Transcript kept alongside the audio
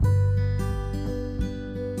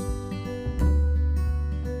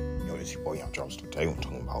It's your boy Young Jones. Today we're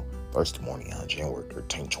talking about Thursday morning on January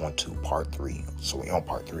 13th, 22, part 3. So we on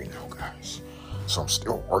part 3 now, guys. So I'm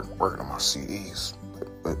still working on my CDs,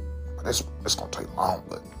 but it's gonna take long.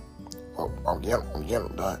 But I'm getting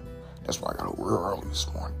them done. That's why I got up real early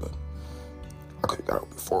this morning. But I could have got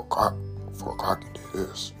up at 4 o'clock. 4 o'clock and did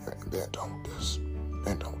this, and been done with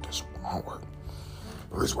this homework.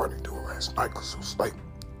 The reason why I didn't do it last night because it was late.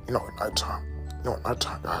 At nighttime. At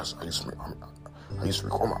nighttime, guys, I used to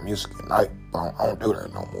record my music at night, but I don't do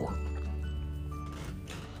that no more.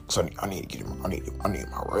 So I need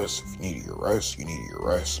my rest. If you need your rest, you need your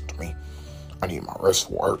rest. To me, I need my rest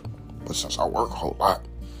for work. But since I work a whole lot,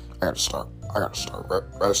 I gotta start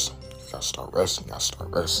resting. You gotta start resting.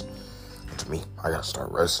 And to me, I gotta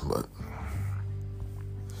start resting, but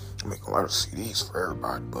I make a lot of CDs for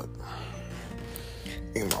everybody, but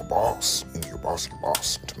even my boss, and your boss,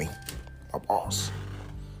 to me, my boss,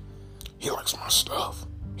 he likes my stuff.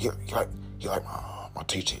 He like my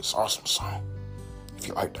TT is Awesome song. If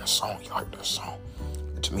you like that song, you like that song.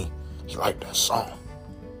 And to me, he like that song.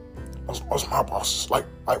 Most of my bosses like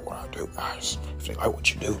what I do, guys. If they like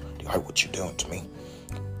what you do, they like what you're doing to me.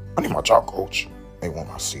 I need my job coach. They want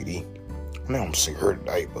my CD. I know I'm gonna see her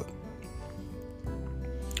today, but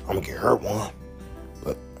I'm gonna get her one.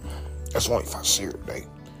 But that's only if I see her today.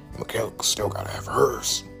 Michaela still gotta have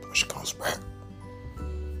hers when she comes back.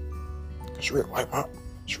 She really like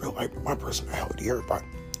my personality. Everybody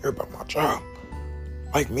my job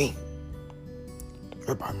like me.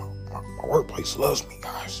 Everybody my workplace loves me,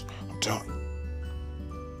 guys. I'm telling you.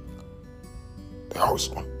 They always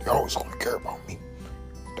gonna care about me.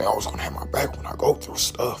 They always gonna have my back when I go through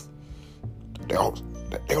stuff. They always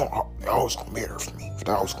gonna be there for me.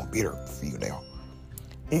 They always gonna be there for you now.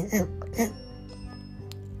 And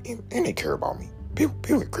they care about me.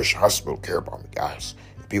 People at Christian Hospital care about me, guys.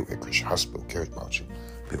 People at Christian Hospital care about you.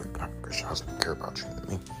 People at Christian Hospital care about you and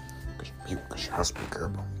me. People at Christian Hospital care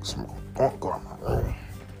about me. So I'm gonna go out my room.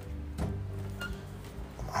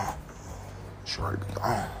 She already be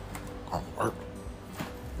gone. Gone to work.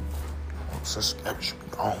 My sister Gabby should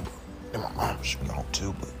be gone, but then my mom should be gone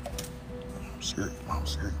too, but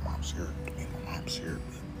mom's here. Mom's here. To me, my mom's here,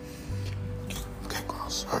 but I can't go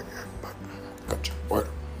outside yet, but I got your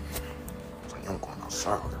water. So you don't go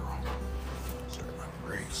outside later on. So everybody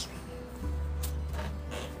breathes.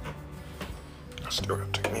 I still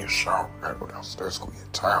gotta take me a shower. I gotta go downstairs, go get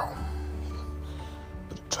a towel.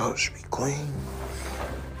 But the tub should be clean.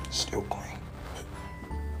 Still clean.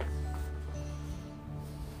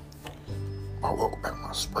 I woke back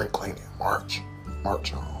my spring cleaning in March.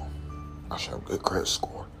 I should have a good credit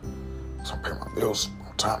score. So I pay my bills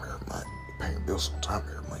on time every month. You pay your bills on time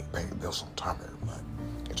every month. You pay your bills on time every month.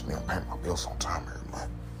 It means I'm paying my bills on time every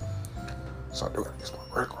month. So I do gotta use my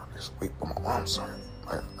credit card this week, but my mom said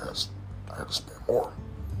I had to spend more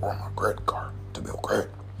on my credit card to build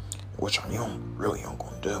credit, which I really am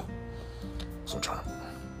going to do. So I'm trying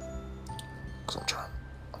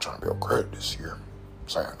to build credit this year.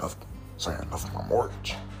 So I had enough for my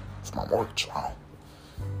mortgage. For my mortgage loan.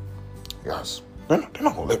 Guys, they're not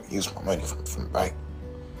gonna let me use my money from the bank.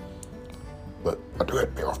 But I do have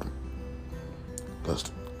to pay off them.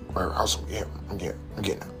 Because whatever house we get, I'm getting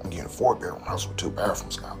a 4-bedroom house with 2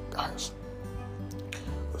 bathrooms now, guys.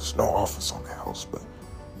 There's no office on the house, but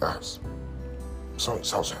guys, some of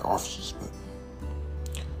these houses have offices, but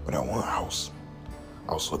that one house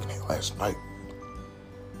I was looking at last night,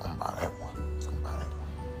 I'm gonna buy that one.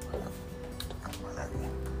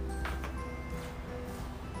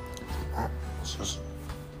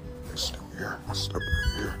 It's still here. My stuff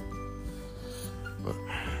right here. But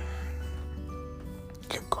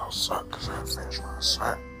can't go outside because I gotta finish my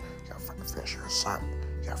assignment. You gotta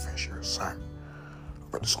finish your assignment.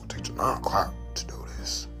 But it's gonna take to 9 o'clock to do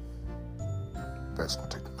this. That's gonna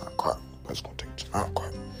take to 9 o'clock.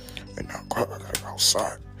 At 9 o'clock, I gotta go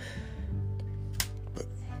outside. But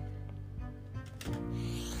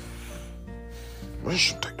it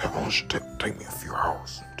shouldn't take that long. It should take me a few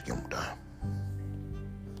hours to get them done.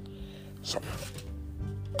 So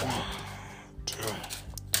 1, 2,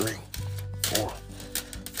 3, 4,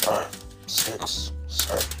 5, 6,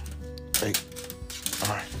 7, 8,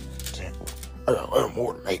 9, 10. I got 11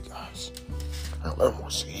 more to make, guys. I got 11 more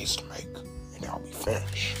CDs to make, and then I'll be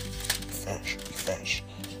finished.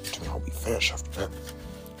 To me, I'll be finished after that.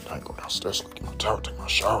 Then I can go downstairs, go get my towel, take my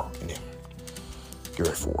shower, and then get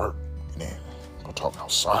ready for work, and then go talk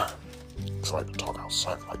outside. Cause I like to talk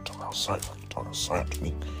outside. To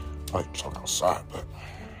me, I like to talk outside, but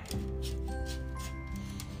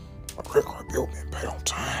my credit card bill being paid on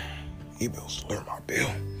time. E-bills deliver my bill.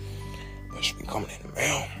 That should be coming in the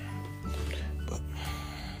mail. But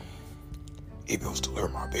e-bills deliver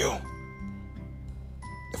my bill.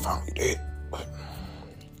 They finally did, but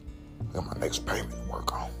I got my next payment to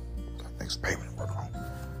work on.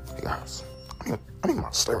 Hey guys, I need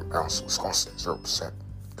my statement balance was going to stay 0%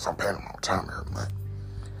 because I'm paying them on time every month.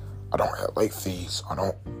 I don't have late fees. I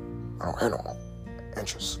don't have no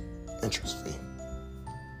interest fee.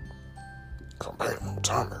 Because I'm paying them on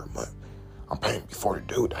time every month. I'm paying before the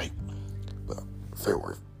due date. But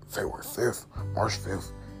February 5th, March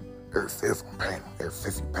 5th, every 5th I'm paying them. Every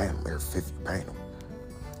 5th you paying them. Every 5th you paying them.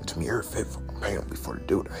 And to me, every 5th I'm paying them before the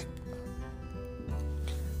due date.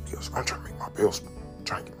 Because I'm trying to make my bills,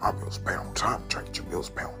 trying to get my bills paid on time. Trying to get your bills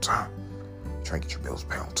paid on time. Trying to get your bills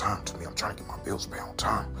paid on time. To me, I'm trying to get my bills paid on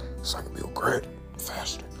time so I can build credit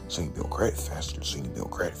faster. So you can build credit faster.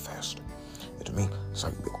 And to me, so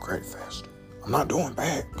I can build credit faster. I'm not doing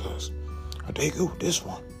bad because I did good with this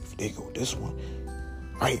one. If you did good with this one,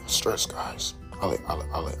 I ain't even stress, guys. I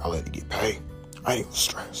let it get paid. I ain't even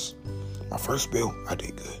stress. My first bill, I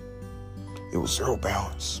did good. It was zero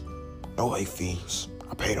balance, no late fees.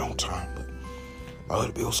 I paid on time, but my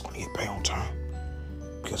other bills gonna get paid on time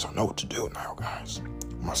because I know what to do now, guys.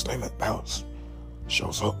 When my statement balance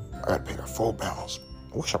shows up, I gotta pay that full balance,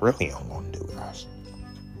 which I really don't want to do, guys.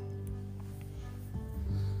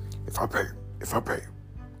 If I pay,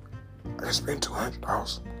 I can spend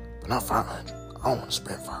 $200, but not $500. I don't want to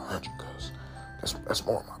spend $500 because that's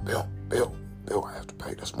more of my bill I have to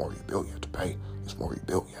pay. That's more of your bill you have to pay. That's more of your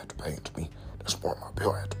bill you have to pay. And to me, that's more of my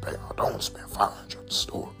bill I have to pay. I don't want to spend $500 at the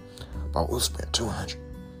store, but I will spend $200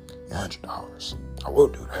 and $100. I will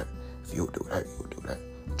do that. If you would do that, you would do that.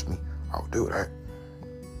 To me, I would do that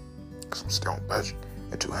because I'm still on budget.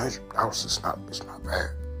 And $200 is not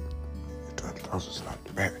bad. $200 is not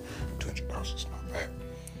bad. $200 is not bad.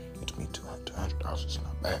 And to me, $200 is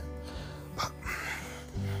not bad. But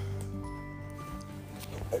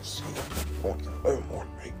let's see. You only got 11 more to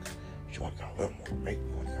make. You only got 11 more to make.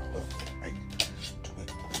 To me,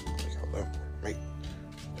 you only got 11 more to make.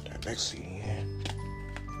 Put that next CD in.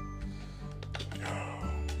 I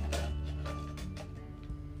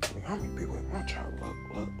mean, how many people in my child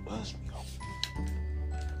loves me?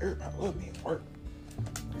 Everybody love me at work.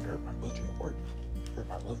 Everybody loves me at work.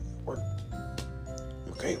 Everybody loves me at work.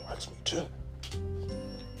 Okay, likes me too.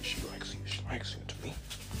 She likes you. She likes you. To me,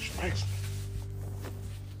 she likes me.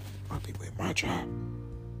 My people at my job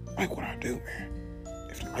like what I do, man.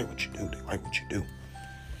 If they like what you do, they like what you do.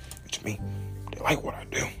 And to me, they like what I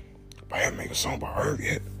do. But I haven't made a song about her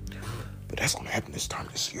yet. But that's gonna happen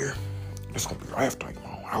this year. It's gonna be right after I get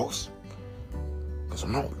my own house. Because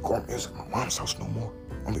I'm not gonna record music at my mom's house no more.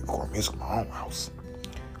 I'm gonna record music at my own house.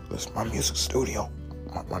 Because my music studio,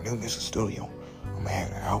 my new music studio, I'm gonna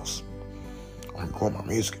have a house. I'm gonna record my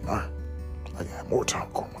music in there. I can have more time to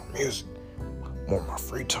record my music, more of my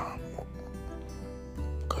free time.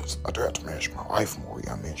 Because I do have to manage my life more. You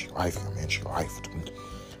gotta manage your life. To me,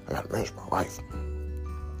 I gotta manage my life.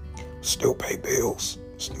 Still pay bills,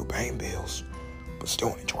 still paying bills, but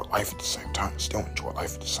still enjoy life at the same time.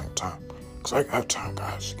 Because I got time,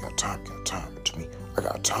 guys. You got time. But to me, I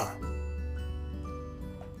got time.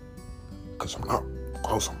 Because I'm not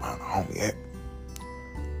close on buying a home yet.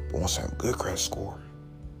 But once I have a good credit score,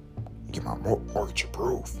 get my mortgage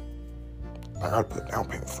approved, I gotta put down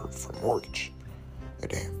payment for mortgage. And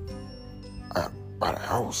then I gotta buy the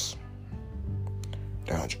house.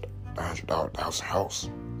 The $100,000 house.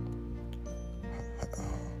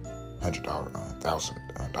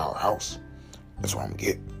 $100,000 house. That's what I'm gonna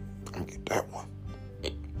get. I'm gonna get that one.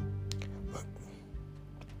 But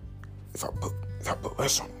if I put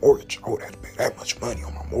less on the mortgage, I would have to pay that much money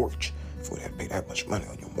on my mortgage. If I would have to pay that much money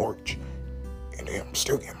on your mortgage, and then I'm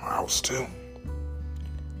still getting my house too.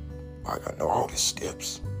 I gotta know all these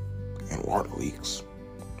steps and water leaks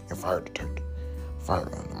and fire detector, fire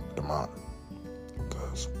demand.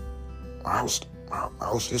 Because my house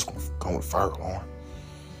is gonna come with fire alarm,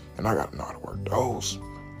 and I gotta know how to work those.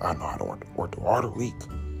 I gotta know how to work the water leak.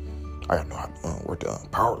 I gotta know how to work the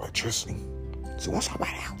power, electricity. So once I buy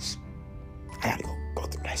the house, I gotta go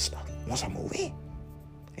through that stuff. Once I move in,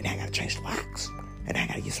 and then I gotta change the locks, and then I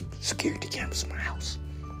gotta get some security cameras in my house,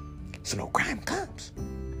 so no crime comes.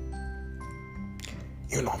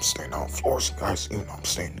 You know I'm staying on Florissant, guys. You know I'm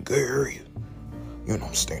staying in a good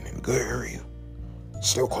area.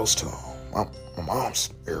 Still close to my mom's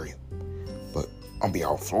area. But I'm gonna be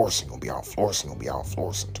out in Florissant. To me, I'm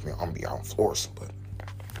gonna be out in Florissant. But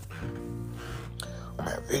I'm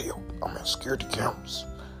at video. I'm at security cameras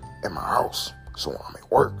in my house. So when I'm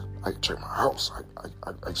at work, I can check my house.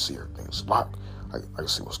 I can see everything's locked. I can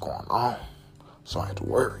see what's going on. So I have to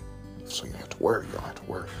worry. So you don't have to worry.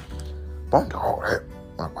 But I'm doing all that.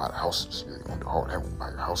 When I buy the house this year, you're gonna do all that when you buy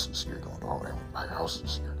your house this year. You're gonna do all that when you buy your house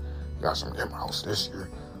this year. You got something to get my house this year.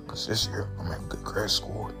 Because this year, I'm gonna have a good credit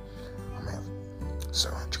score. I'm gonna have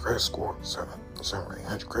 700 credit score,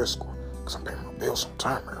 800 credit score. Because I'm paying my bills on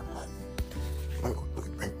time every month. Let me go look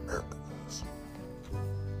at Bank of America.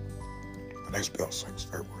 My next bill is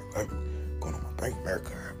February 11th. Going on my Bank of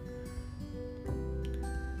America app.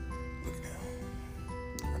 Looking at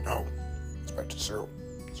it. I know it's back to $0.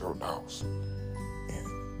 And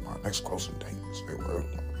my next closing date is February.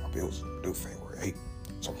 My bills due February 8th.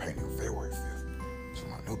 So I'm paying on February 5th. So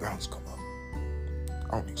my new balance come up.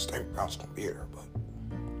 I don't think state balance gonna be there, but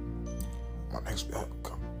my next bill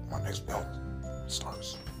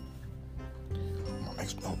starts. My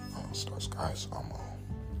next bill starts, guys. I'm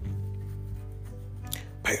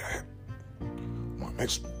pay that. My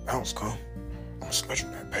next balance come. I'm gonna schedule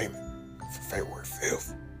that payment for February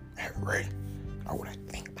 5th. Have it ready. I would have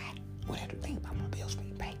to think about it. You would have to think about my bills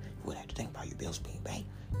being paid. You would have to think about your bills being paid.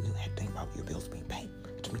 You would have to think about your bills being paid.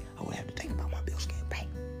 To me, I would have to think about my bills getting paid.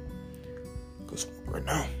 Because right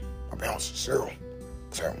now, my balance is $0.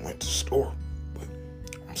 Because I haven't went to the store. But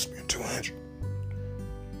I'm going to spend $200.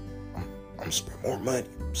 I'm going to spend more money.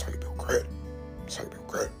 So I can build credit. So I can build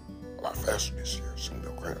credit a lot faster this year. So I can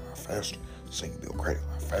build credit a lot faster. So I can build credit a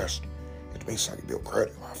lot faster. It means I can build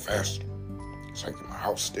credit a lot faster. So I can get my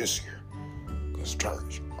house this year. Because I'm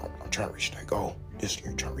trying to reach that goal this year.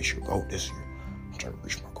 I'm trying to reach your goal this year. I'm trying to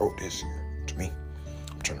reach my goal this year. To me,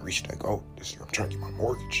 I'm trying to reach that goal this year. I'm trying to get my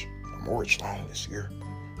mortgage loan this year.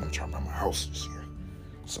 I'm trying to buy my house this year.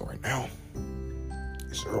 So right now,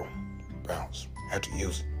 it's $0 balance. I have to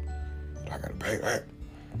use it. But I gotta pay that.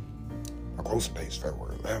 My closing date is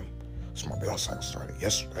February 11th. So my billing cycle started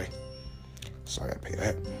yesterday. So I gotta pay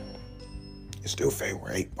that. It's still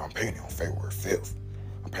February 8th, but I'm paying it on February 5th.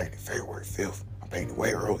 I'm paying it February 5th. I'm paying it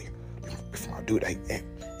way earlier before my due date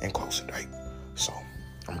and closing date. So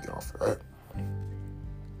I'm gonna get off of that.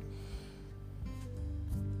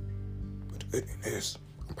 But the good thing is,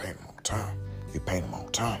 I'm paying them on time. You paying them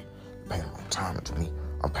on time. You're paying them on time. And to me,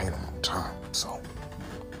 I'm paying them on time. So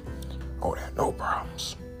I would have no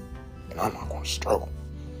problems. And I'm not gonna struggle.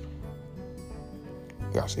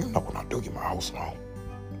 Guys, even though when I do get my house loan,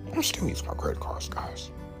 I'm still using my credit cards,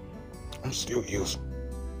 guys. I'm still using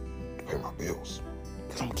to pay my bills.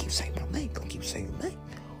 Because I'm going to keep saving my money.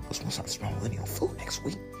 Because once I spend money on food next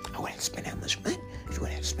week, I wouldn't have to spend that much money. If you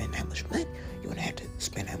wouldn't have to spend that much money, you wouldn't have to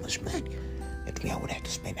spend that much money. And to me, I wouldn't have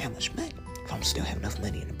to spend that much money. If I'm still have enough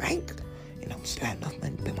money in the bank, and I'm still have enough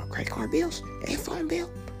money to pay my credit card bills, and phone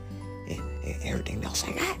bill, and everything else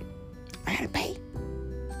I gotta pay.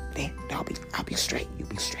 Then I'll be straight. You'll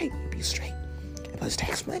be straight. And plus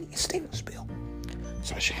tax money and stimulus bill.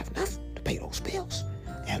 So I should have enough to pay those bills.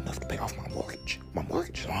 And have enough to pay off my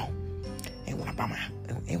mortgage loan. And when I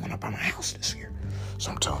buy my house this year.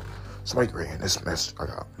 So I'm telling you, somebody reading this message. I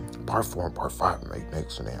got part 4 and part 5 to make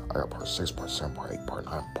next, and then I got part 6, part 7, part 8, part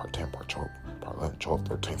 9, part 10, part 12, part 11, 12,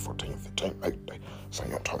 13, 14, 15 make today. So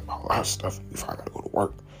I'm talking about a lot of stuff before I gotta go to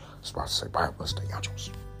work. So I'm about to say bye, blessed day, y'all.